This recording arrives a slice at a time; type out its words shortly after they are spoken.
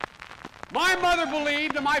My mother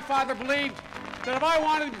believed and my father believed that if I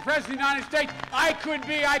wanted to be president of the United States, I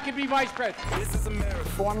could be vice president. This is America.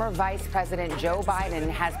 Former Vice President Joe Biden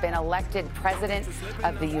has been elected President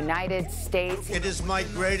of the United States. It is my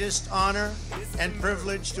greatest honor and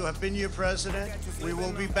privilege to have been your president. We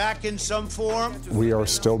will be back in some form. We are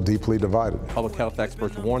still deeply divided. Public health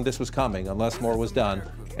experts warned this was coming unless more was done.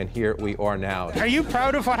 And here we are now. Are you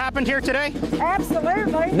proud of what happened here today?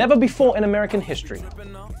 Absolutely. Never before in American history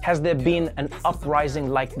has there been an uprising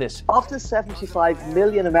like this. Of the 75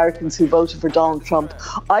 million Americans who voted for Donald Trump,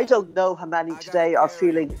 I don't know how many today are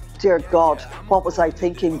feeling, dear God, what was I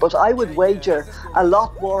thinking? But I would wager a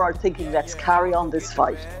lot more are thinking, let's carry on this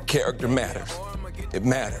fight. Character matters. It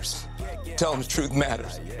matters. Tell them the truth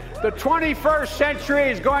matters. The 21st century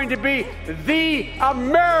is going to be the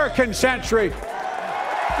American century.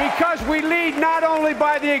 Because we lead not only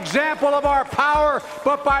by the example of our power,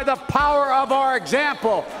 but by the power of our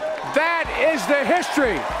example. That is the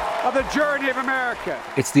history of the journey of America.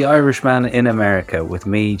 It's The Irishman in America with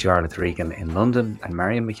me, Jarlath Regan, in London, and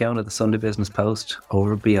Marion McKeown of the Sunday Business Post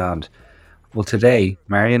over beyond. Well, today,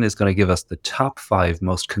 Marion is going to give us the top 5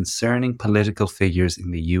 most concerning political figures in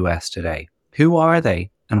the US today. Who are they,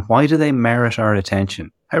 and why do they merit our attention?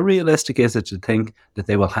 How realistic is it to think that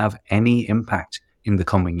they will have any impact in the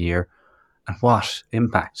coming year, and what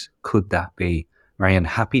impact could that be? Marion,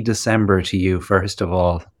 happy December to you first of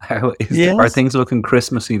all. Are things looking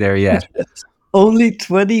Christmassy there yet? Only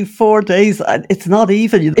 24 days. It's not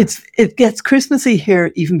even. It gets Christmassy here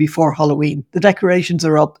even before Halloween. The decorations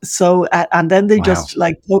are up. So, and then they just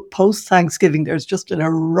post Thanksgiving, there's just an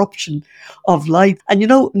eruption of light. And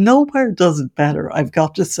nowhere does it better, I've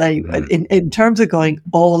got to say, in terms of going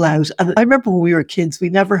all out. And I remember when we were kids, we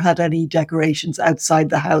never had any decorations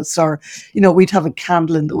outside the house, or, we'd have a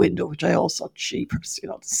candle in the window, which I also thought cheapers,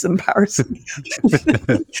 it's embarrassing.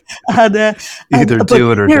 Either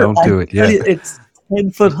do it or don't do it. Yeah. It's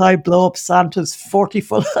 10-foot high blow up Santas,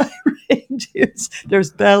 40-foot high reindeers.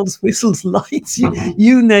 There's bells, whistles, lights,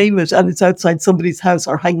 you name it, and it's outside somebody's house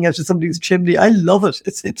or hanging out of somebody's chimney. I love it.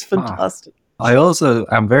 It's fantastic. I also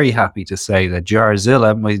am very happy to say that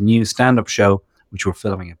Jarzilla, my new stand-up show, which we're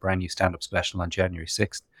filming a brand new stand-up special on January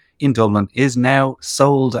 6th in Dublin, is now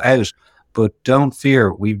sold out. But don't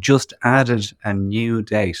fear, we've just added a new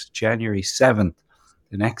date, January 7th.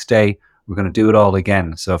 The next day, we're going to do it all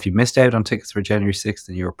again. So if you missed out on tickets for January 6th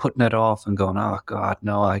and you were putting it off and going, oh God,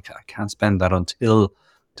 no, I can't spend that until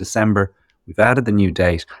December, we've added the new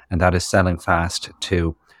date, and that is selling fast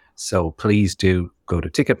too. So please do go to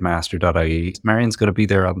ticketmaster.ie. Marion's going to be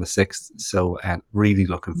there on the 6th, so really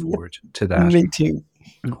looking forward to that. Me too.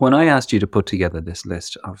 When I asked you to put together this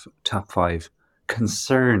list of top 5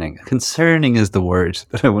 concerning is the word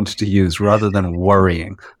that I wanted to use rather than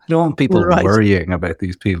worrying. I don't want people worrying about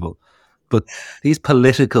these people. But these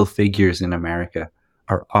political figures in America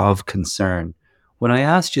are of concern. When I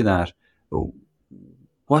asked you that,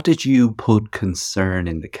 what did you put concern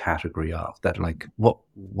in the category of? That, like, what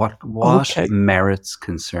merits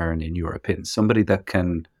concern in your opinion? Somebody that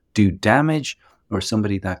can do damage, or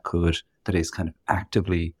somebody that is kind of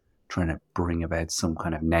actively trying to bring about some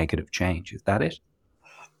kind of negative change? Is that it?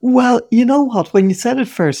 Well, you know what? When you said it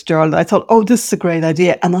first, Gerald, I thought, this is a great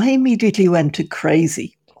idea. And I immediately went to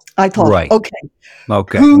crazy. I thought,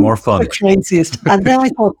 okay, who's more fun. The craziest? And then I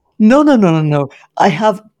thought, no. I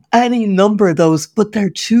have any number of those, but they're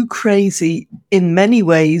too crazy in many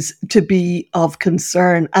ways to be of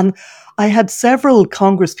concern. And I had several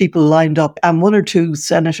Congress people lined up and 1 or 2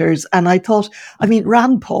 senators. And I thought,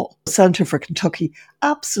 Rand Paul, Senator for Kentucky,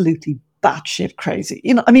 absolutely batshit crazy.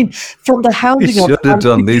 From the hounding you should have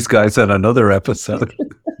done these guys on another episode.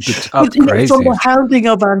 From the hounding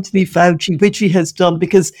of Anthony Fauci, which he has done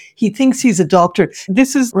because he thinks he's a doctor.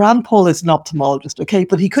 Rand Paul is an ophthalmologist, okay,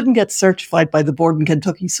 but he couldn't get certified by the board in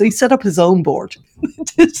Kentucky, so he set up his own board.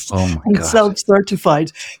 God.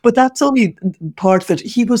 Self-certified. But that's only part of it.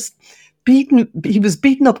 He was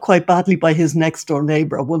beaten up quite badly by his next door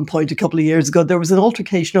neighbour at one point a couple of years ago. There was an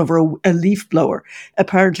altercation over a leaf blower,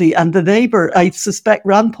 apparently, and the neighbour, I suspect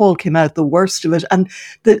Rand Paul came out the worst of it. And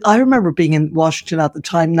I remember being in Washington at the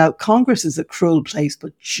time. Now, Congress is a cruel place,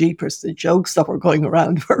 but jeepers, the jokes that were going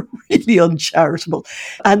around were really uncharitable.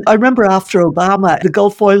 And I remember after Obama, the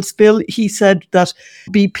Gulf oil spill, he said that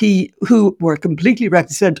BP, who were completely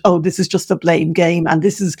wrecked, said, this is just a blame game, and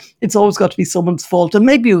it's always got to be someone's fault. And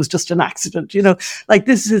maybe it was just an accident,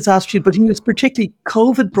 this is his attitude. But he was particularly,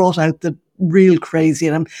 COVID brought out the real crazy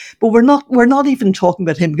in him. But we're not even talking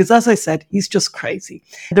about him because, as I said, he's just crazy.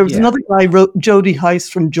 There was another guy, Jody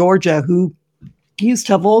Heiss from Georgia, who He used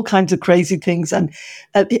to have all kinds of crazy things. And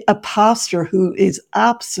a pastor who is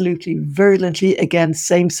absolutely virulently against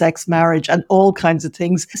same-sex marriage and all kinds of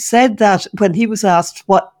things said that when he was asked,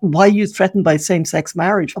 why are you threatened by same-sex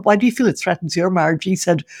marriage? Why do you feel it threatens your marriage? He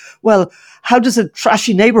said, well, how does a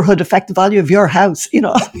trashy neighborhood affect the value of your house?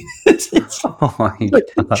 Oh my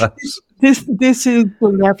God. This is the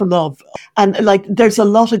level of, and like, there's a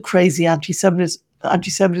lot of crazy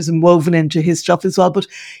anti-Semitism woven into his stuff as well. But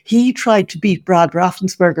he tried to beat Brad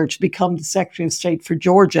Raffensperger to become the Secretary of State for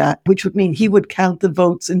Georgia, which would mean he would count the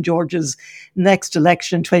votes in Georgia's next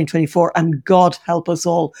election in 2024. And God help us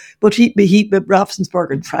all. But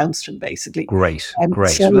Raffensperger trounced him, basically. Great.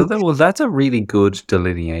 So, well, that's a really good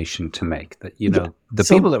delineation to make, that, the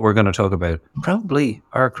people that we're going to talk about probably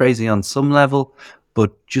are crazy on some level,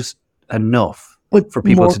 but just enough for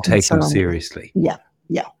people to take them seriously. Yeah.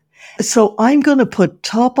 So I'm going to put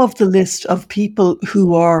top of the list of people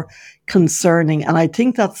who are concerning. And I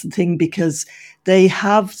think that's the thing, because they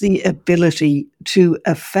have the ability to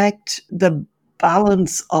affect the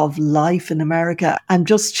balance of life in America and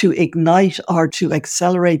just to ignite or to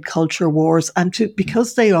accelerate culture wars, and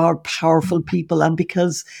because they are powerful people and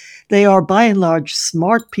because they are by and large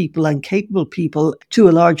smart people and capable people to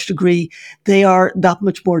a large degree, they are that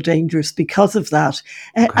much more dangerous because of that.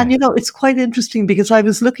 Okay. And it's quite interesting, because I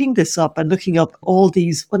was looking this up and looking up all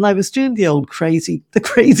these when I was doing the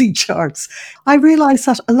crazy charts. I realized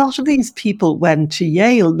that a lot of these people went to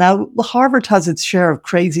Yale. Now, Harvard has its share of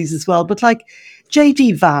crazies as well, but like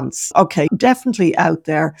J.D. Vance, okay, definitely out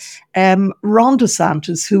there. Ron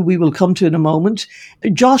DeSantis, who we will come to in a moment.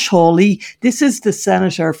 Josh Hawley, this is the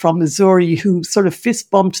senator from Missouri who sort of fist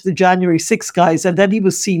bumped the January 6th guys, and then he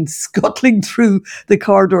was seen scuttling through the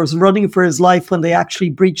corridors, running for his life when they actually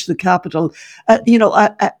breached the Capitol.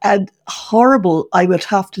 A horrible, I would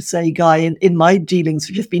have to say, guy in my dealings,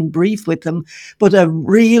 which have been brief with him, but a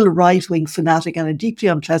real right-wing fanatic and a deeply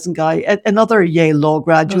unpleasant guy. Another Yale law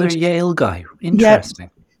graduate. Another Yale guy. Interesting.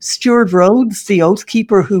 Yeah. Stuart Rhodes, the Oath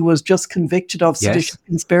Keeper, who was just convicted of seditious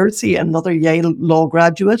conspiracy, another Yale law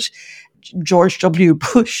graduate. George W.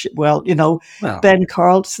 Bush, Ben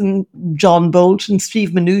Carlson, John Bolton, Steve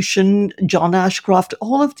Mnuchin, John Ashcroft,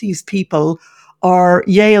 all of these people are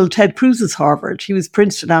Yale. Ted Cruz is Harvard. He was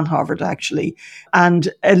Princeton and Harvard, actually.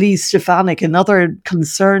 And Elise Stefanik, another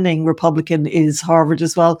concerning Republican, is Harvard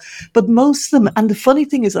as well. But most of them, and the funny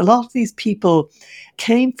thing is, a lot of these people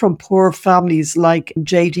came from poor families like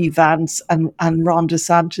J.D. Vance and Ron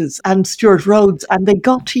DeSantis and Stuart Rhodes, and they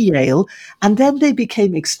got to Yale, and then they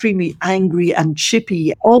became extremely angry and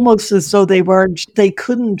chippy, almost as though they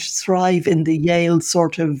couldn't thrive in the Yale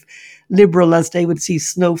sort of liberal, as they would see,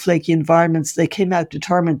 snowflakey environments. They came out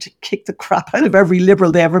determined to kick the crap out of every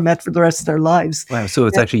liberal they ever met for the rest of their lives. Wow, so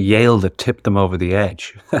it's actually Yale that tipped them over the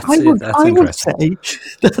edge. That's I would say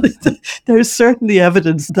that there's certainly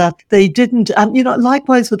evidence that they didn't. And,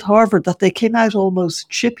 likewise with Harvard, that they came out almost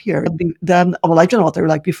chippier than, I don't know what they were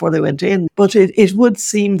like before they went in, but it would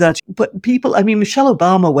seem that, but people, Michelle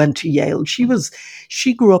Obama went to Yale.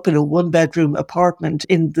 She grew up in a one-bedroom apartment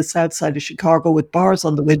in the south side of Chicago with bars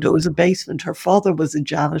on the window. It was a basement. Her father was a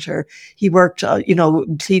janitor. He worked,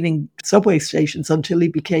 cleaning subway stations until he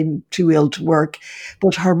became too ill to work.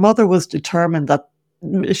 But her mother was determined that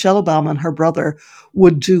Michelle Obama and her brother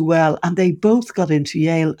would do well, and they both got into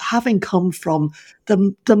Yale, having come from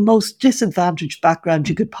the most disadvantaged background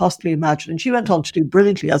you could possibly imagine. And she went on to do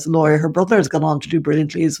brilliantly as a lawyer. Her brother has gone on to do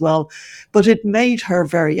brilliantly as well. But it made her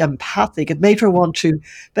very empathic. It made her want to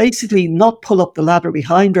basically not pull up the ladder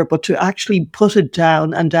behind her, but to actually put it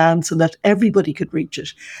down so that everybody could reach it.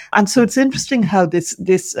 And so it's interesting how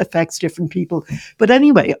this affects different people. But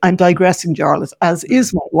anyway, I'm digressing, Jarlath, as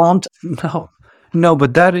is my wont. No,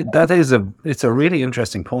 but it's a really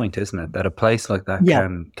interesting point, isn't it? That a place like that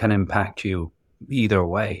can impact you either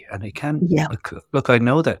way, and it can. Yeah. Look, I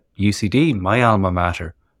know that UCD, my alma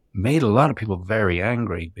mater, made a lot of people very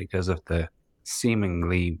angry because of the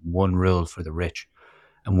seemingly one rule for the rich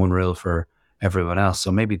and one rule for everyone else.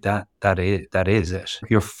 So maybe that is it.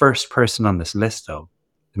 Your first person on this list, though,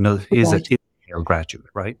 is a Yale graduate,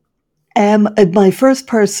 right? My first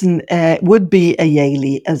person would be a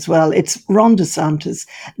Yaley as well. It's Ron DeSantis.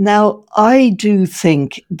 Now, I do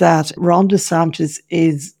think that Ron DeSantis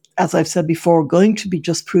is, as I've said before, going to be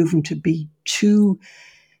just proven to be too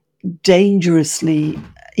dangerously,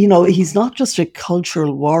 he's not just a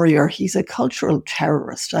cultural warrior, he's a cultural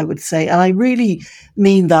terrorist, I would say. And I really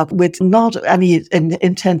mean that with not any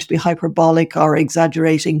intent to be hyperbolic or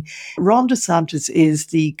exaggerating. Ron DeSantis is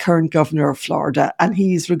the current governor of Florida, and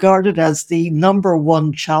he's regarded as the number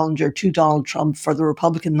one challenger to Donald Trump for the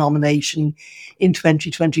Republican nomination in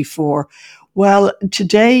 2024. Well,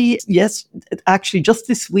 today, yes, actually, just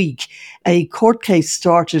this week, a court case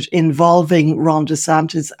started involving Ron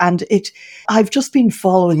DeSantis, and I've just been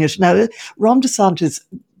following it. Now, Ron DeSantis,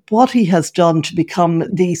 what he has done to become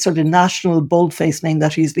the sort of national boldface name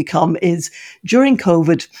that he's become is during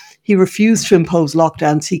COVID, he refused to impose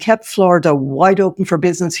lockdowns. He kept Florida wide open for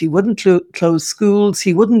business. He wouldn't close schools.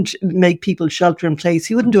 He wouldn't make people shelter in place.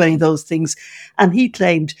 He wouldn't do any of those things. And he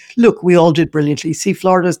claimed, look, we all did brilliantly. See,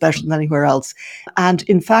 Florida is better than anywhere else. And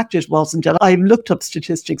in fact, it wasn't. And I looked up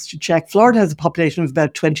statistics to check. Florida has a population of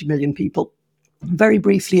about 20 million people. Very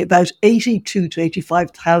briefly, about 82 to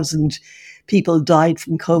 85,000 people died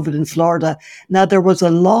from COVID in Florida. Now, there was a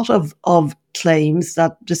lot of claims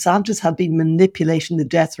that DeSantis had been manipulating the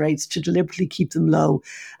death rates to deliberately keep them low.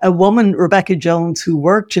 A woman, Rebecca Jones, who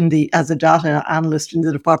worked as a data analyst in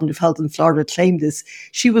the Department of Health in Florida, claimed this.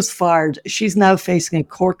 She was fired. She's now facing a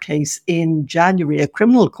court case in January, a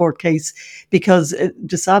criminal court case, because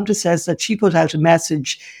DeSantis says that she put out a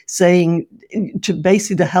message saying to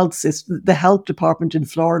basically the health department in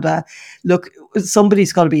Florida, look,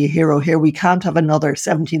 somebody's got to be a hero here. We can't have another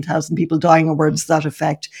 17,000 people dying, or words to that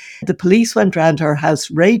effect. The police went round her house,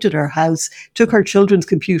 raided her house, took her children's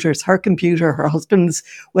computers, her computer, her husband's,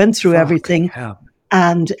 went through everything. Hell.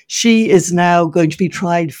 And she is now going to be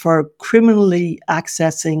tried for criminally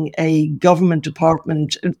accessing a government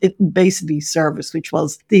department, basically service, which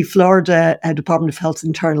was the Florida Department of Health's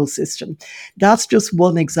internal system. That's just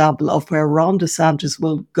one example of where Ron DeSantis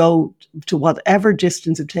will go to whatever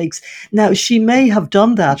distance it takes. Now, she may have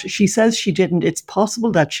done that. She says she didn't. It's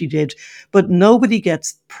possible that she did, but nobody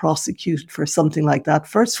gets prosecuted for something like that.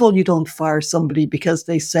 First of all, you don't fire somebody because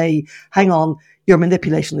they say, hang on, you're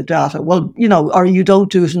manipulating the data. Well, or you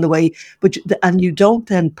don't do it in the way, and you don't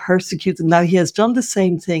then persecute them. Now, he has done the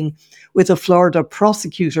same thing with a Florida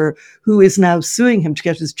prosecutor who is now suing him to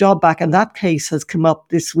get his job back. And that case has come up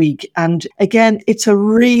this week. And again, it's a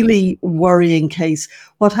really worrying case.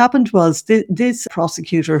 What happened was this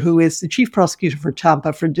prosecutor, who is the chief prosecutor for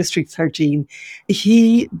Tampa, for District 13,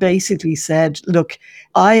 he basically said, look,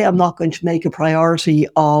 I am not going to make a priority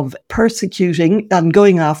of persecuting and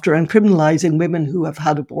going after and criminalizing women who have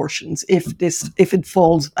had abortions if it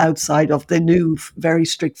falls outside of the new very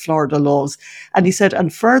strict Florida laws. And he said,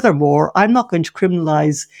 and furthermore, I'm not going to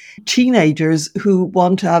criminalize teenagers who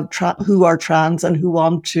want to have who are trans and who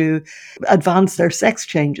want to advance their sex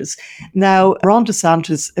changes. Now, Ron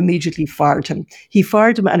DeSantis immediately fired him. He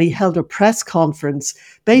fired him and he held a press conference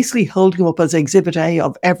basically holding him up as Exhibit A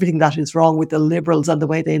of everything that is wrong with the Liberals and the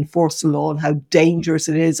way they enforce the law and how dangerous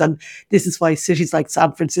it is. And this is why cities like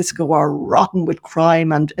San Francisco are rotten with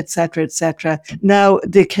crime and et cetera, et cetera. Now,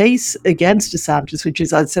 the case against DeSantis, which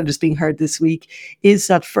is, as I said, is being heard this week, is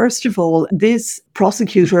that, first of all, this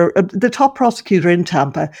prosecutor, the top prosecutor in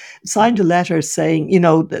Tampa, signed a letter saying,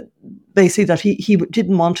 that basically that he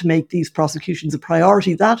didn't want to make these prosecutions a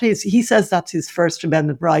priority. That is, he says that's his First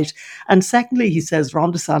Amendment right. And secondly, he says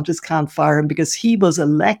Ron DeSantis can't fire him because he was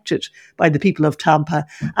elected by the people of Tampa,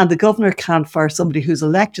 and the governor can't fire somebody who's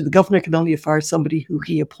elected. The governor can only fire somebody who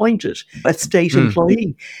he appointed, a state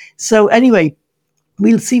employee. So anyway,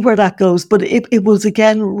 we'll see where that goes. But it was,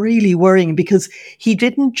 again, really worrying because he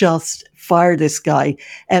didn't just fire this guy.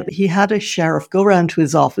 He had a sheriff go around to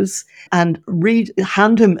his office and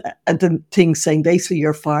hand him the thing saying, basically,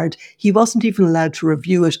 you're fired. He wasn't even allowed to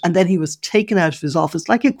review it. And then he was taken out of his office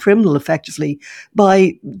like a criminal, effectively,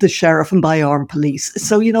 by the sheriff and by armed police.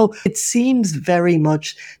 So, it seems very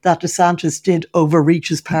much that DeSantis did overreach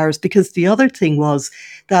his powers, because the other thing was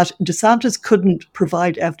that DeSantis couldn't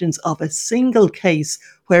provide evidence of a single case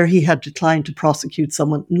where he had declined to prosecute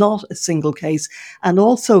someone, not a single case. And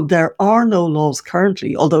also, there are no laws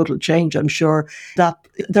currently, although it'll change, I'm sure, that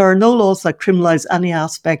there are no laws that criminalize any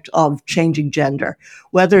aspect of changing gender.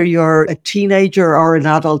 Whether you're a teenager or an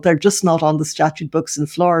adult, they're just not on the statute books in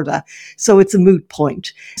Florida. So it's a moot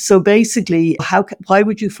point. So basically, why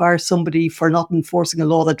would you fire somebody for not enforcing a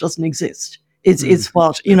law that doesn't exist? Is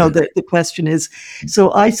what, the question is.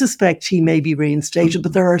 So I suspect he may be reinstated,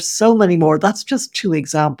 but there are so many more. That's just two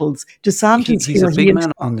examples. DeSantis, he's a big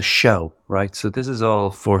man on the show, right? So this is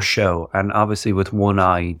all for show, and obviously with one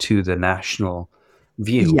eye to the national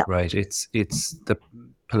view, right? It's the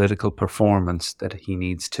political performance that he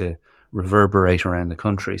needs to reverberate around the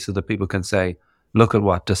country so that people can say, look at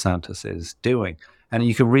what DeSantis is doing. And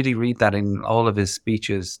you can really read that in all of his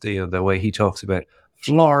speeches, the way he talks about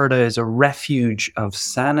Florida is a refuge of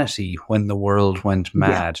sanity when the world went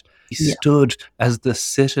mad. He stood as the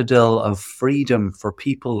citadel of freedom for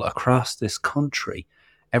people across this country.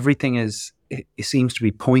 Everything it seems to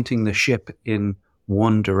be pointing the ship in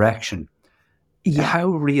one direction. Yeah. How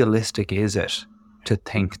realistic is it to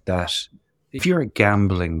think that if you're a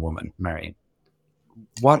gambling woman, Marion,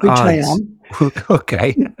 what Which I odds? am.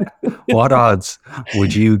 Okay. What odds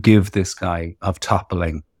would you give this guy of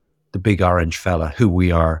toppling the big orange fella who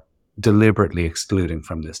we are deliberately excluding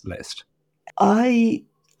from this list?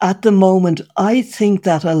 At the moment, I think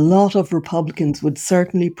that a lot of Republicans would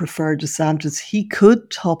certainly prefer DeSantis. He could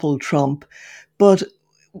topple Trump, but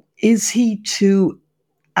is he too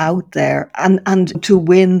out there and to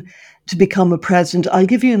win to become a president? I'll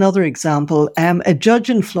give you another example. A judge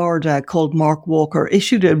in Florida called Mark Walker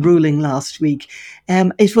issued a ruling last week.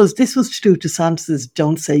 This was to do with DeSantis's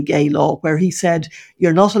 "Don't Say Gay" law, where he said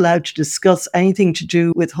you're not allowed to discuss anything to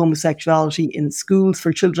do with homosexuality in schools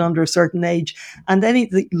for children under a certain age. And then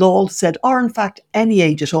the law said, or in fact any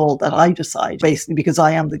age at all that I decide, basically because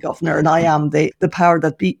I am the governor and I am the power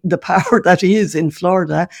that is in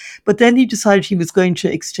Florida. But then he decided he was going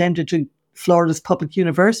to extend it to Florida's public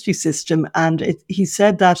university system. And he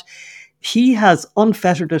said that he has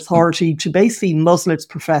unfettered authority to basically muzzle its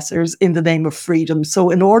professors in the name of freedom. So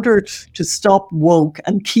in order to stop woke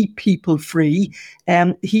and keep people free,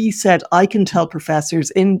 he said, I can tell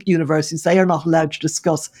professors in universities they are not allowed to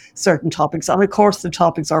discuss certain topics. And of course, the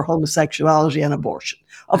topics are homosexuality and abortion.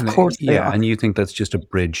 Of course they are. And you think that's just a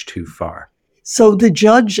bridge too far? So the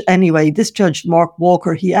judge, anyway, this judge, Mark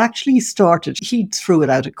Walker, he threw it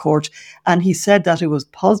out of court and he said that it was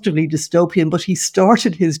positively dystopian, but he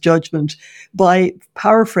started his judgment by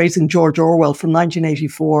paraphrasing George Orwell from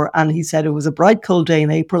 1984. And he said it was a bright, cold day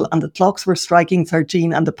in April and the clocks were striking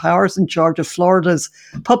 13 and the powers in charge of Florida's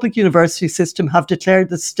public university system have declared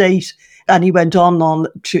the state. And he went on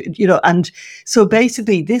to, and so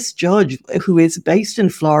basically this judge who is based in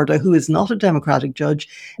Florida, who is not a Democratic judge,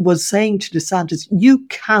 was saying to DeSantis, you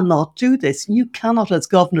cannot do this. You cannot, as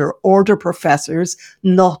governor, order professors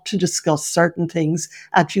not to discuss certain things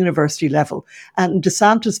at university level. And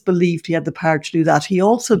DeSantis believed he had the power to do that. He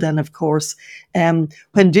also then, of course,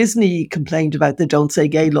 when Disney complained about the Don't Say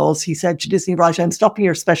Gay laws, he said to Disney, right, I'm stopping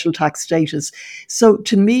your special tax status. So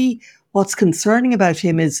to me, what's concerning about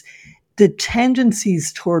him is the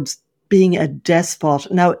tendencies towards being a despot.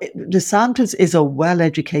 Now, DeSantis is a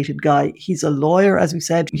well-educated guy. He's a lawyer, as we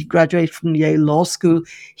said. He graduated from Yale Law School.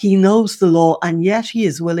 He knows the law, and yet he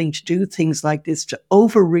is willing to do things like this, to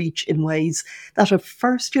overreach in ways that a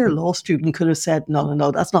first-year law student could have said,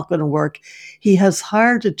 no, that's not going to work. He has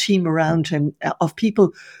hired a team around him of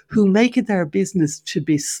people who make it their business to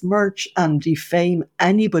besmirch and defame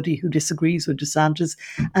anybody who disagrees with DeSantis.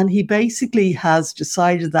 And he basically has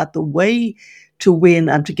decided that the way to win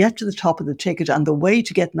and to get to the top of the ticket and the way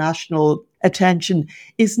to get national attention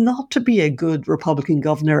is not to be a good Republican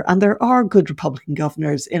governor. And there are good Republican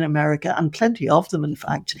governors in America, and plenty of them, in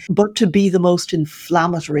fact, but to be the most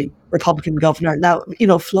inflammatory Republican governor. Now,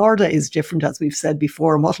 Florida is different, as we've said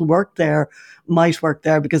before, and what'll work there might work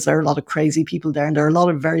there because there are a lot of crazy people there, and there are a lot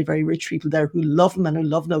of very, very rich people there who love him and who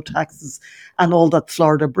love no taxes and all that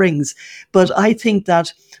Florida brings. But I think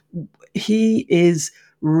that he is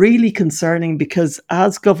really concerning because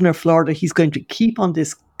as governor of Florida, he's going to keep on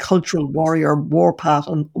this cultural warpath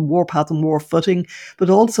and war footing, but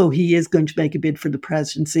also he is going to make a bid for the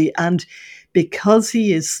presidency. And because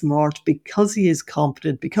he is smart, because he is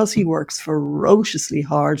competent, because he works ferociously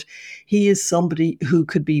hard, he is somebody who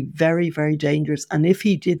could be very, very dangerous. And if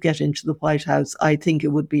he did get into the White House, I think it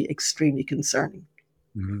would be extremely concerning.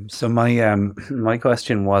 So my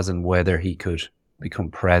question wasn't whether he could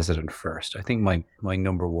become president first. I think my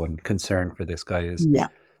number one concern for this guy is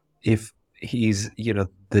if he's,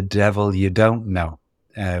 the devil you don't know.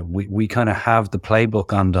 We kind of have the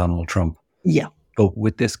playbook on Donald Trump. Yeah. But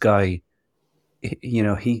with this guy,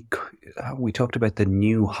 we talked about the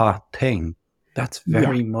new hot thing. That's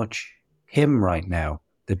very much him right now.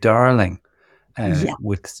 The darling,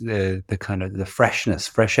 with the kind of the freshness,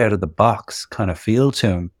 fresh out of the box kind of feel to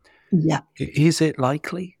him. Yeah. Is it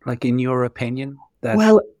likely, like in your opinion,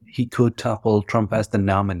 that he could topple Trump as the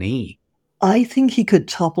nominee? I think he could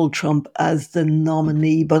topple Trump as the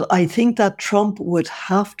nominee, but I think that Trump would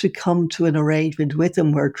have to come to an arrangement with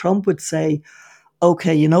him where Trump would say,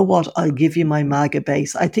 okay, you know what, I'll give you my MAGA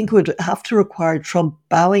base. I think it would have to require Trump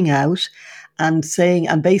bowing out and saying,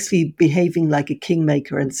 and basically behaving like a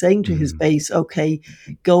kingmaker and saying to his base, okay,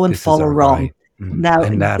 go and follow Ron. Now,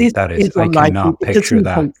 and that is I unlikely cannot picture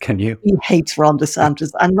that. Can you? He hates Ron DeSantis.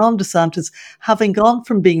 And Ron DeSantis, having gone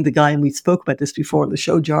from being the guy, and we spoke about this before on the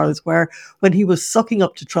show, Charles, where when he was sucking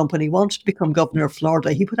up to Trump, when he wanted to become governor of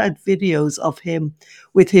Florida, he put out videos of him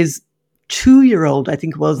with his 2-year-old, I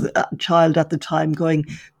think it was, a child at the time going,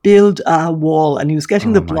 build a wall. And he was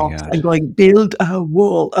getting the blocks and going, build a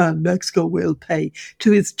wall and Mexico will pay,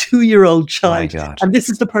 to his 2-year-old child. And this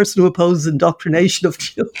is the person who opposes indoctrination of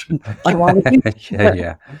children, ironically.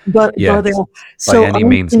 But by any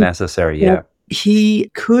means necessary, he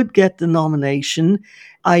could get the nomination.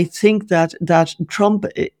 I think that Trump,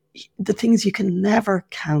 the thing is, you can never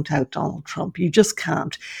count out Donald Trump. You just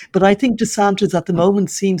can't. But I think DeSantis at the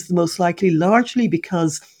moment seems the most likely, largely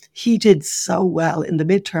because he did so well in the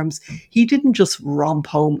midterms. He didn't just romp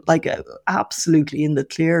home, like absolutely in the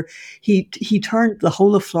clear. He turned the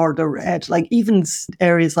whole of Florida red. Like even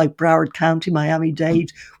areas like Broward County,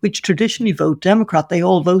 Miami-Dade, which traditionally vote Democrat, they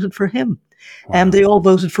all voted for him. And they all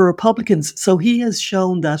voted for Republicans. So he has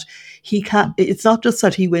shown that he can. It's not just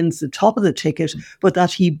that he wins the top of the ticket, but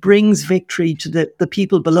that he brings victory to the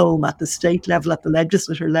people below him at the state level, at the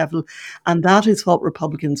legislature level. And that is what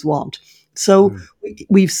Republicans want. So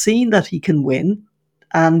we've seen that he can win.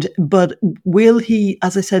 But will he,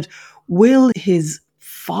 as I said, will his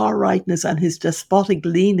far rightness and his despotic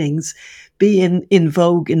leanings be in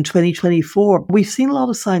vogue in 2024? We've seen a lot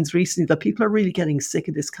of signs recently that people are really getting sick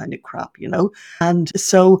of this kind of crap, And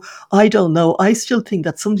so I don't know. I still think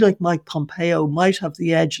that somebody like Mike Pompeo might have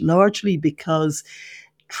the edge, largely because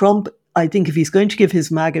Trump, I think if he's going to give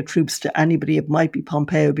his MAGA troops to anybody, it might be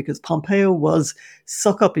Pompeo, because Pompeo was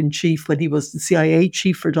suck-up-in-chief when he was the CIA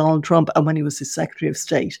chief for Donald Trump and when he was his Secretary of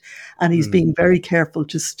State. And he's being very careful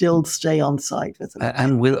to still stay on side with him.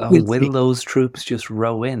 And will those troops just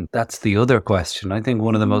row in? That's the other question. I think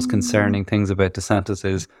one of the most concerning things about DeSantis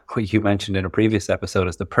is, what you mentioned in a previous episode,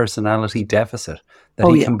 is the personality deficit. That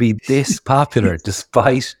he can be this popular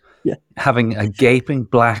despite having a gaping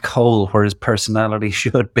black hole where his personality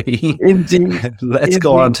should be. Indeed. Let's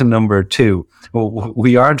go on to number 2. Well,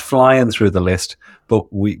 we aren't flying through the list,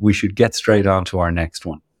 but we should get straight on to our next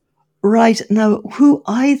one. Right. Now, who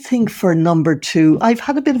I think for number 2, I've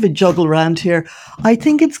had a bit of a juggle around here. I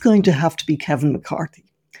think it's going to have to be Kevin McCarthy.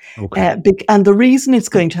 Okay. And the reason it's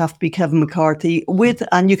going to have to be Kevin McCarthy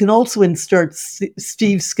and you can also insert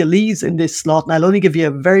Steve Scalise in this slot, and I'll only give you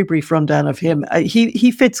a very brief rundown of him.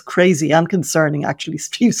 He fits crazy and concerning, actually,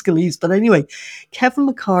 Steve Scalise. But anyway, Kevin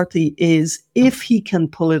McCarthy is, if he can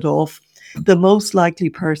pull it off, the most likely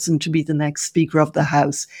person to be the next Speaker of the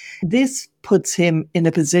House. This puts him in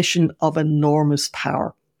a position of enormous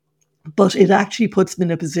power. But it actually puts him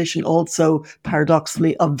in a position also,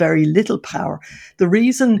 paradoxically, of very little power. The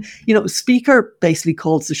reason, Speaker basically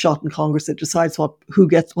calls the shot in Congress. It decides what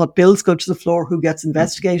bills go to the floor, who gets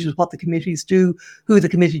investigated, what the committees do, who the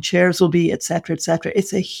committee chairs will be, etc., etc.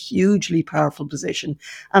 It's a hugely powerful position.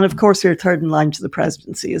 And of course, you're third in line to the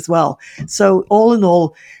presidency as well. So all in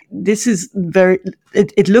all, this is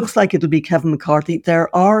it looks like it'll be Kevin McCarthy.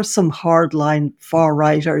 There are some hardline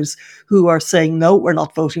far-righters who are saying, no, we're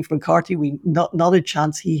not voting for McCarthy. Not a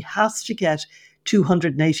chance. He has to get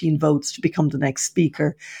 218 votes to become the next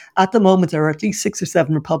Speaker. At the moment, there are at least 6 or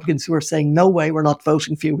 7 Republicans who are saying, no way, we're not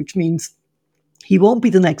voting for you, which means he won't be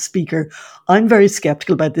the next Speaker. I'm very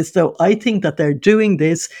skeptical about this, though. I think that they're doing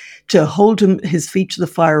this to hold his feet to the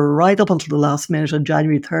fire right up until the last minute on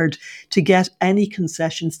January 3rd to get any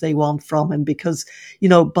concessions they want from him. Because,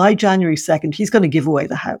 by January 2nd, he's going to give away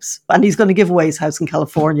the house. And he's going to give away his house in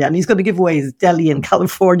California. And he's going to give away his deli in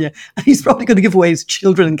California. And he's probably going to give away his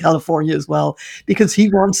children in California as well. Because he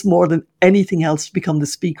wants more than anything else to become the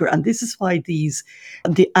Speaker. And this is why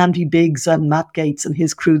the Andy Biggs and Matt Gaetz and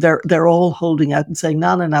his crew, they're all holding out and saying,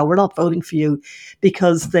 no, we're not voting for you,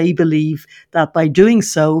 because they believe that by doing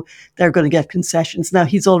so, they're going to get concessions. Now,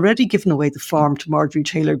 he's already given away the farm to Marjorie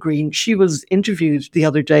Taylor Greene. She was interviewed the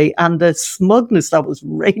other day, and the smugness that was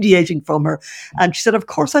radiating from her. And she said, of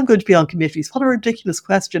course I'm going to be on committees. What a ridiculous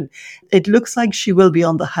question. It looks like she will be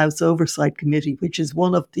on the House Oversight Committee, which is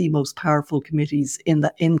one of the most powerful committees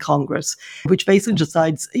in Congress, which basically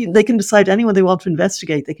decides, they can decide anyone they want to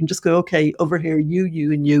investigate. They can just go, okay, over here, you,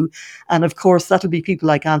 and you. And of course, that'll be people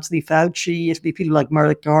like Anthony Fauci, it'll be people like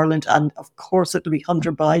Merrick Garland, and of course it'll be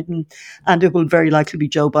Hunter Biden, and it will very likely be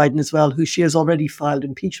Joe Biden as well, who she has already filed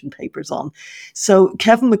impeachment papers on. So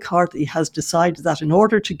Kevin McCarthy has decided that in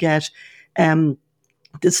order to get the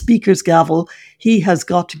Speaker's gavel, he has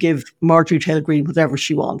got to give Marjorie Taylor Greene whatever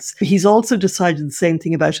she wants. He's also decided the same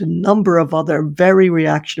thing about a number of other very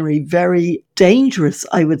reactionary, very dangerous,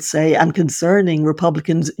 I would say, and concerning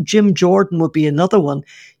Republicans. Jim Jordan would be another one.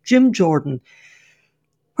 Jim Jordan,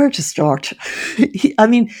 where to start?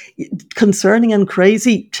 Concerning and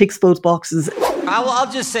crazy, ticks both boxes.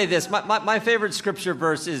 I'll just say this. My favorite scripture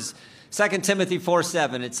verse is 2 Timothy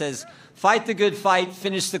 4:7. It says, fight the good fight,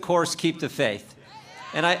 finish the course, keep the faith.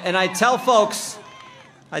 And I tell folks,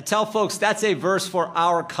 that's a verse for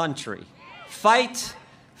our country. Fight,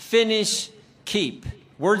 finish, keep.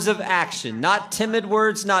 Words of action, not timid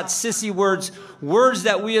words, not sissy words, words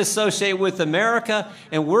that we associate with America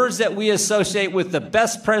and words that we associate with the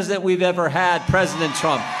best president we've ever had, President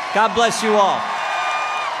Trump. God bless you all.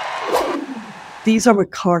 These are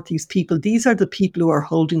McCarthy's people. These are the people who are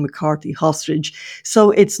holding McCarthy hostage.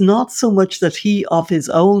 So it's not so much that he, of his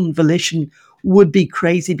own volition, would be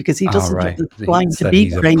crazy, because he doesn't have the spine to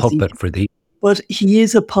be crazy. He's a puppet for the. But he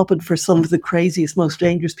is a puppet for some of the craziest, most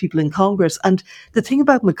dangerous people in Congress. And the thing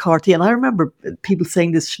about McCarthy, and I remember people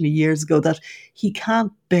saying this to me years ago, that he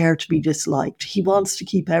can't bear to be disliked. He wants to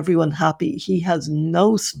keep everyone happy. He has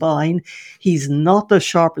no spine. He's not the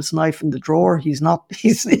sharpest knife in the drawer. He's not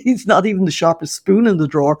not even the sharpest spoon in the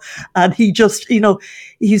drawer. And he just,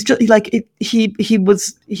 he's just like, he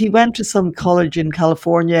went to some college in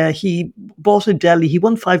California. He bought a deli. He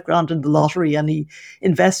won $5,000 in the lottery and he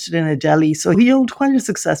invested in a deli. So he owned quite a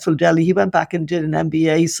successful deli. He went back and did an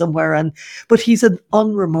MBA somewhere. But he's an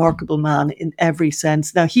unremarkable man in every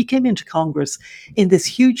sense. Now, he came into Congress in this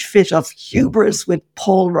huge fit of hubris with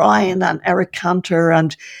Paul Ryan and Eric Cantor,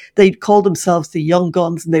 and they called themselves the Young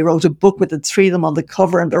Guns, and they wrote a book with the three of them on the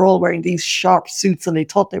cover, and they're all wearing these sharp suits, and they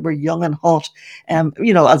thought they were young and hot. As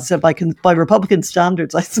I said, by Republican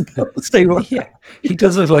standards, I suppose they were. Yeah, he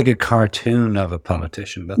does look like a cartoon of a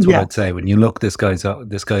politician. That's what I'd say. When you look this guy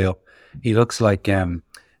up, he looks like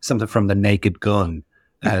something from The Naked Gun.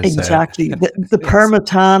 Exactly. The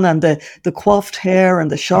permatan and the coiffed hair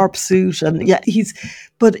and the sharp suit. And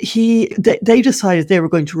they decided they were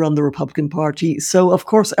going to run the Republican Party. So, of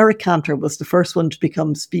course, Eric Cantor was the first one to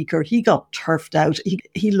become Speaker. He got turfed out.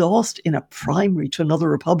 He lost in a primary to another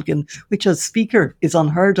Republican, which as Speaker is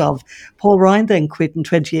unheard of. Paul Ryan then quit in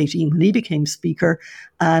 2018 when he became Speaker.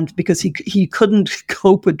 And because he couldn't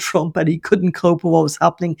cope with Trump and he couldn't cope with what was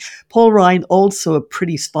happening. Paul Ryan, also a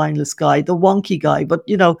pretty spineless guy, the wonky guy, but,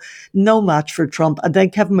 no match for Trump. And then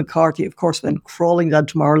Kevin McCarthy, of course, went crawling down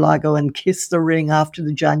to Mar-a-Lago and kissed the ring after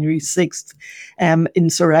the January 6th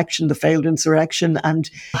insurrection, the failed insurrection, and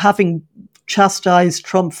having chastised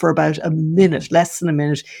Trump for about a minute, less than a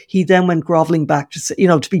minute, he then went groveling back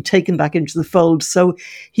to be taken back into the fold. So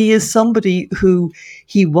he is somebody who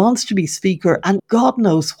he wants to be Speaker, and God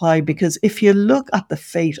knows why, because if you look at the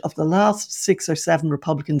fate of the last 6 or 7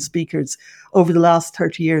 Republican speakers over the last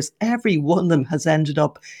 30 years, every one of them has ended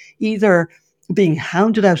up either being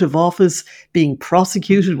hounded out of office, being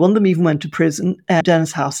prosecuted. One of them even went to prison,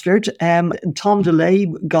 Dennis Hastert. Tom DeLay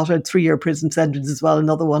got a 3-year prison sentence as well,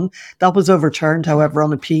 another one. That was overturned, however,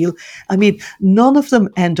 on appeal. I mean, none of them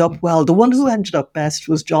end up well. The one who ended up best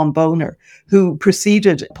was John Boehner, who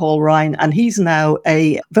preceded Paul Ryan, and he's now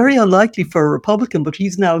very unlikely for a Republican, but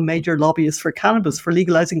he's now a major lobbyist for cannabis, for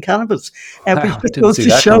legalizing cannabis. Which goes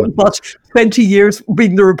to show what 20 years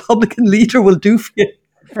being the Republican leader will do for you.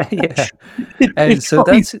 So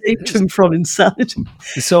that's saved him from insanity.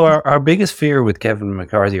 So our biggest fear with Kevin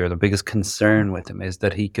McCarthy, or the biggest concern with him, is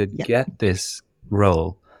that he could get this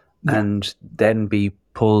role and then be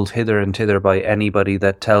pulled hither and thither by anybody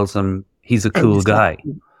that tells him he's a cool guy.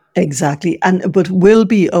 Exactly. But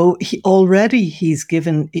he's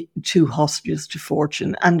given 2 hostages to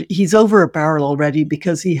fortune, and he's over a barrel already,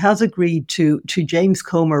 because he has agreed to James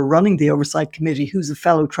Comer running the Oversight Committee, who's a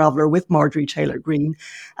fellow traveller with Marjorie Taylor Greene,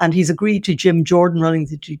 and he's agreed to Jim Jordan running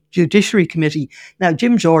the Judiciary Committee. Now,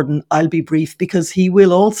 Jim Jordan, I'll be brief, because he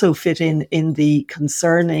will also fit in the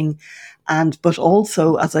concerning. But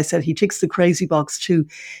also, as I said, he ticks the crazy box too.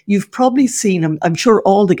 You've probably seen him. I'm sure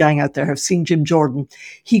all the gang out there have seen Jim Jordan.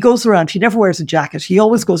 He goes around, he never wears a jacket. He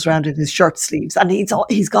always goes around in his shirt sleeves. And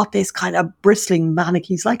he's got this kind of bristling manic.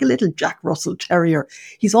 He's like a little Jack Russell Terrier.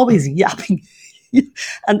 He's always yapping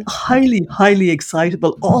and highly, highly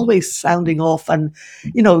excitable, always sounding off and,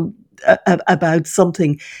 about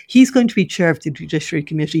something. He's going to be chair of the Judiciary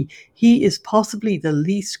Committee. He is possibly the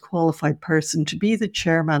least qualified person to be the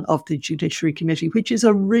chairman of the Judiciary Committee, which is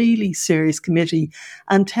a really serious committee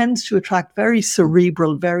and tends to attract very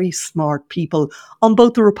cerebral, very smart people on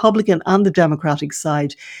both the Republican and the Democratic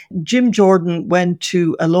side. Jim Jordan went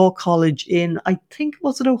to a law college in, I think it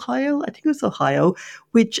was Ohio,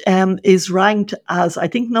 which is ranked as, I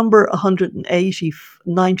think, number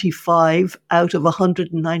 195 out of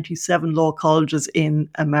 197 law colleges in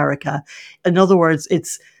America. In other words,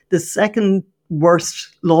 it's the second worst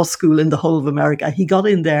law school in the whole of America. He got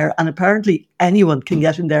in there, and apparently anyone can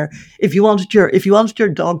get in there. If you wanted your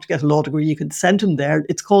dog to get a law degree, you could send him there.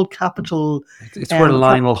 It's called Capital. It's where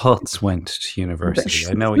Lionel Hutz went to university.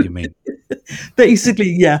 I know what you mean. Basically,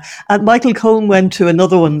 yeah. And Michael Cohen went to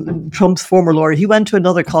another one, Trump's former lawyer. He went to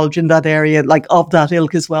another college in that area, like of that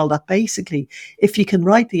ilk as well, that basically, if you can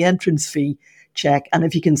write the entrance fee check and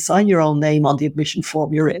if you can sign your own name on the admission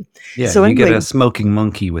form, you're in. Yeah, so you anyway, get a smoking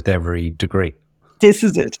monkey with every degree. This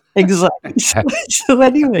is it. Exactly. So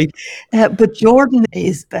anyway, but Jordan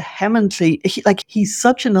is vehemently, he's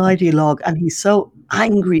such an ideologue and he's so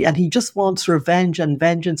angry and he just wants revenge and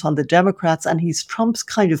vengeance on the Democrats, and he's Trump's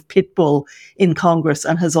kind of pit bull in Congress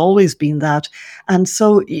and has always been that. And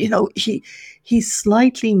so, he's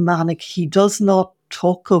slightly manic. He does not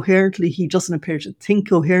talk coherently. He doesn't appear to think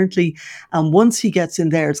coherently. And once he gets in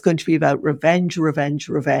there, it's going to be about revenge, revenge,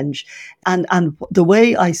 revenge. And the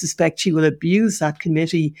way I suspect she will abuse that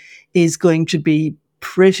committee is going to be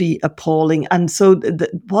pretty appalling. And so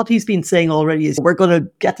what he's been saying already is we're going to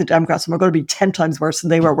get the Democrats and we're going to be 10 times worse than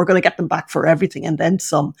they were. We're going to get them back for everything and then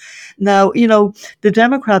some. Now, the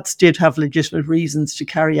Democrats did have legitimate reasons to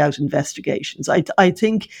carry out investigations. I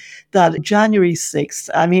think that January 6th,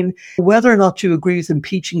 I mean, whether or not you agree with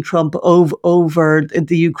impeaching Trump over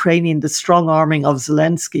the Ukrainian, the strong arming of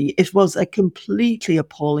Zelensky, it was a completely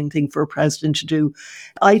appalling thing for a president to do.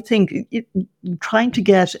 I think trying to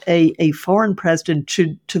get a foreign president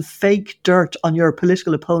to fake dirt on your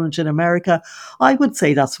political opponent in America, I would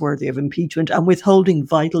say that's worthy of impeachment, and withholding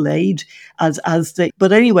vital aid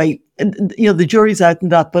but anyway, the jury's out in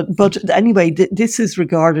that. But anyway, this is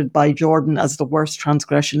regarded by Jordan as the worst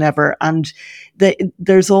transgression ever. And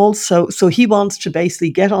there's also, so he wants to basically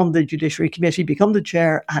get on the Judiciary Committee, become the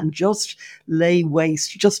chair, and just lay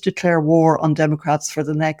waste, just declare war on Democrats for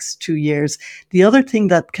the next 2 years. The other thing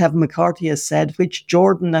that Kevin McCarthy has said, which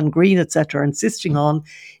Jordan and Green, etc., are insisting on,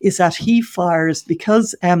 is that he fires,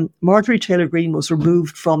 because Marjorie Taylor Greene was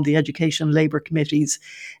removed from the Education and Labour committees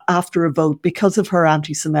after a vote because of her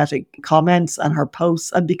anti-Semitic comments and her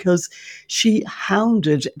posts, and because she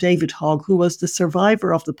hounded David Hogg, who was the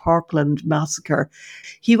survivor of the Parkland massacre.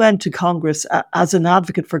 He went to Congress as an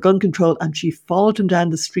advocate for gun control, and she followed him down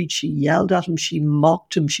the street. She yelled at him, she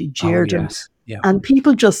mocked him, she jeered him. Yeah. And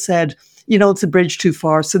people just said, it's a bridge too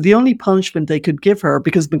far. So the only punishment they could give her,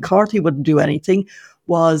 because McCarthy wouldn't do anything,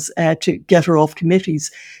 was to get her off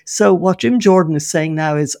committees. So what Jim Jordan is saying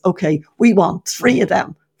now is, okay, we want 3 of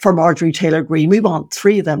them for Marjorie Taylor Greene. We want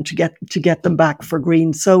 3 of them to get them back for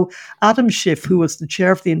Greene. So Adam Schiff, who was the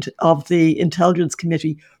chair of the Intelligence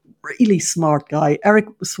Committee, really smart guy. Eric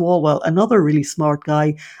Swalwell, another really smart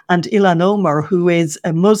guy. And Ilhan Omar, who is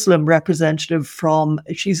a Muslim representative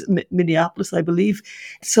she's Minneapolis, I believe.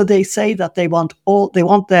 So they say that they want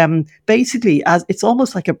them basically as, it's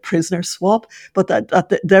almost like a prisoner swap, but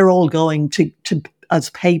that they're all going to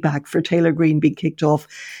as payback for Taylor Greene being kicked off.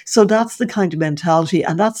 So that's the kind of mentality,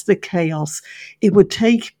 and that's the chaos. It would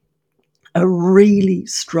take a really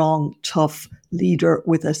strong, tough leader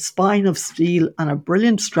with a spine of steel and a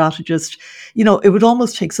brilliant strategist. It would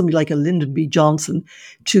almost take somebody like a Lyndon B. Johnson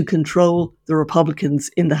to control the Republicans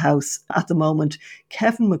in the House at the moment.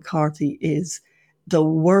 Kevin McCarthy is the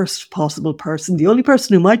worst possible person. The only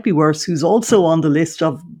person who might be worse, who's also on the list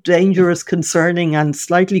of dangerous, concerning, and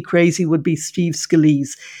slightly crazy, would be Steve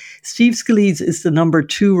Scalise. Steve Scalise is the number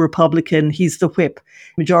 2 Republican. He's the whip,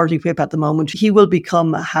 majority whip at the moment. He will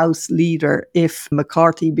become a House leader if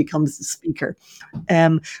McCarthy becomes the Speaker.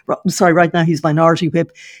 Right now he's minority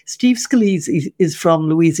whip. Steve Scalise is from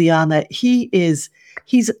Louisiana. He's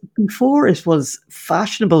before it was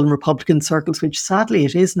fashionable in Republican circles, which sadly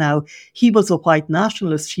it is now, he was a white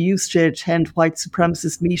nationalist. He used to attend white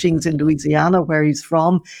supremacist meetings in Louisiana, where he's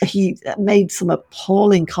from. He made some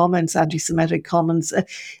appalling comments, anti-Semitic comments.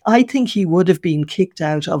 I think he would have been kicked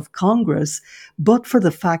out of Congress, but for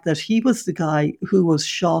the fact that he was the guy who was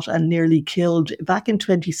shot and nearly killed back in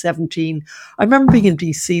 2017. I remember being in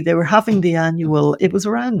DC, they were having the annual, it was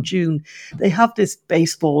around June, they have this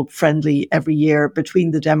baseball friendly every year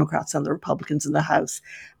between the Democrats and the Republicans in the House.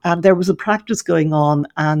 And there was a practice going on,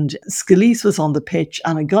 and Scalise was on the pitch,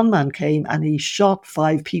 and a gunman came and he shot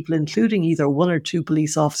 5 people, including either 1 or 2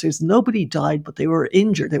 police officers. Nobody died, but they were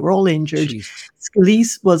injured. They were all injured. Jesus.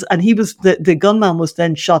 Scalise was, and he was, the gunman was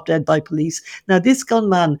then shot dead by police. Now, this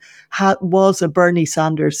gunman was a Bernie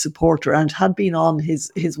Sanders supporter and had been on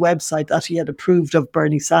his website that he had approved of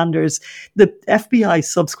Bernie Sanders. The FBI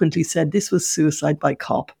subsequently said this was suicide by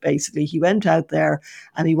cop, basically. He went out there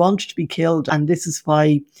and he wanted to be killed, and this is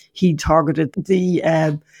why he targeted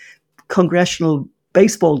the congressional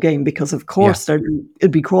baseball game because, of course,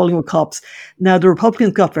 it'd be crawling with cops. Now, the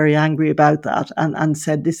Republicans got very angry about that and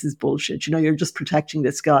said, this is bullshit. You know, you're just protecting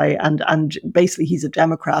this guy. And basically, he's a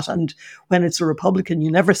Democrat. And when it's a Republican, you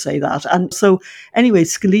never say that. And so, anyway,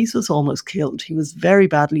 Scalise was almost killed. He was very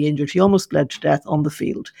badly injured. He almost bled to death on the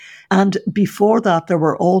field. And before that, there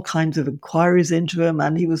were all kinds of inquiries into him.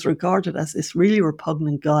 And he was regarded as this really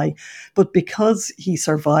repugnant guy. But because he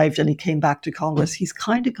survived and he came back to Congress, he's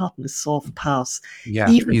kind of gotten a soft pass. Yeah,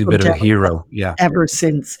 he's a bit of a hero. Yeah. Ever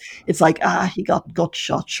since. It's like, he got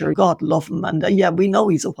shot, sure, God love him. And we know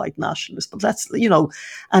he's a white nationalist, but that's, you know.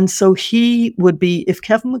 And so he would be, if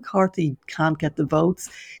Kevin McCarthy can't get the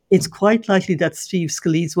votes, it's quite likely that Steve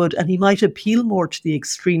Scalise would, and he might appeal more to the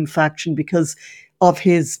extreme faction because of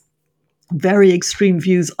his very extreme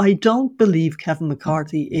views. I don't believe Kevin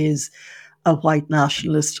McCarthy is a white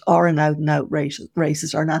nationalist or an out-and-out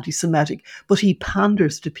racist or an anti-Semitic, but he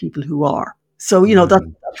panders to people who are. So, you know,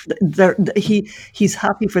 he's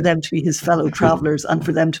happy for them to be his fellow travelers and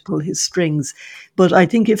for them to pull his strings. But I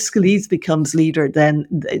think if Scalise becomes leader, then,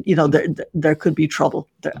 you know, there could be trouble.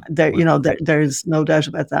 There's no doubt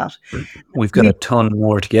about that. We've got a ton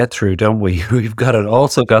more to get through, don't we? We've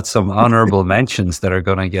also got some honourable mentions that are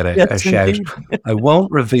going to get a shout. I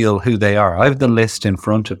won't reveal who they are. I have the list in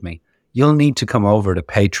front of me. You'll need to come over to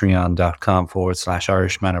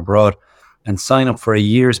patreon.com/Irishman Abroad and sign up for a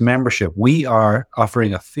year's membership. We are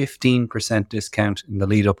offering a 15% discount in the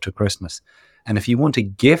lead up to Christmas. And if you want to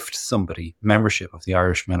gift somebody membership of the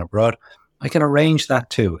Irishman Abroad, I can arrange that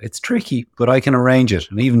too. It's tricky, but I can arrange it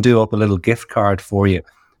and even do up a little gift card for you.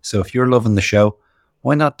 So if you're loving the show,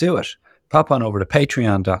 why not do it? Pop on over to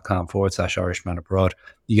patreon.com/Irishman Abroad.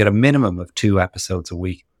 You get a minimum of 2 episodes a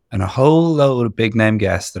week and a whole load of big name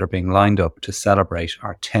guests that are being lined up to celebrate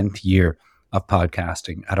our 10th year of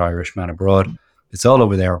podcasting at Irishman Abroad. It's all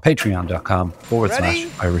over there,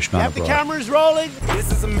 patreon.com/Irishman Abroad. The cameras rolling.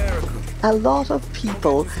 This is America. A lot of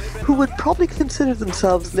people who would probably consider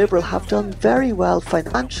themselves liberal have done very well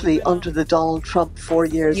financially under the Donald Trump 4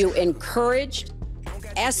 years. You encouraged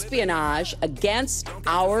espionage against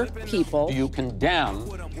our people. You condemn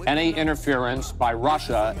any interference by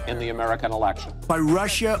Russia in the American election. By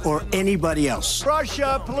Russia or anybody else.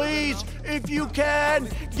 Russia, please, if you can,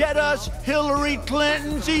 get us Hillary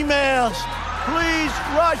Clinton's emails. Please,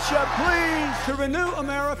 Russia, please. To renew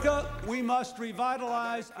America, we must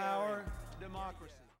revitalize our democracy.